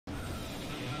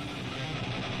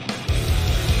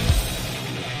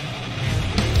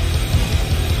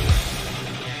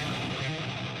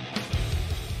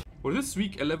For this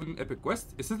week 11 epic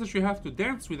quest, it says that you have to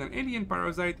dance with an alien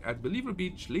parasite at Believer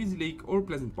Beach, Lazy Lake, or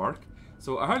Pleasant Park.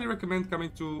 So I highly recommend coming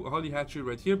to Holly Hatchery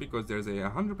right here because there's a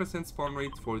 100% spawn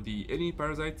rate for the alien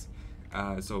parasites.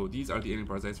 So these are the alien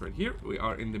parasites right here. We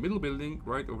are in the middle building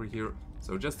right over here.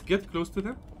 So just get close to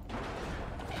them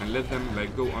and let them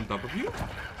like go on top of you.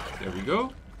 There we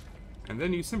go. And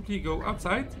then you simply go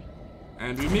outside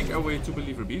and we make our way to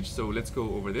Believer Beach. So let's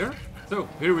go over there. So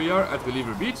here we are at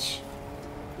Believer Beach.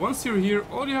 Once you're here,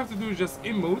 all you have to do is just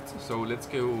emote. So let's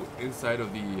go inside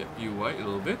of the POI a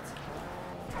little bit.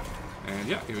 And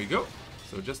yeah, here we go.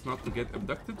 So just not to get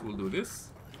abducted, we'll do this.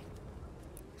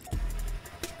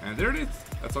 And there it is.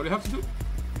 That's all you have to do.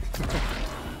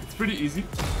 It's pretty easy.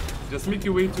 Just make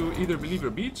your way to either Believer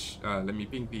Beach. Let me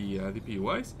ping the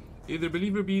POIs. Either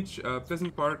Believer Beach,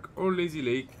 Pleasant Park, or Lazy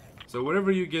Lake. So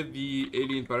wherever you get the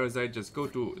alien parasite, just go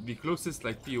to the closest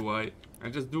like POI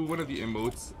and just do one of the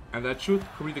emotes, and that should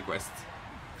complete the quest.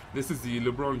 This is the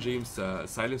LeBron James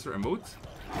silencer emote.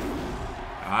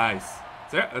 Nice.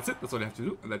 So yeah, that's it. That's all you have to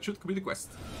do, and that should complete the quest.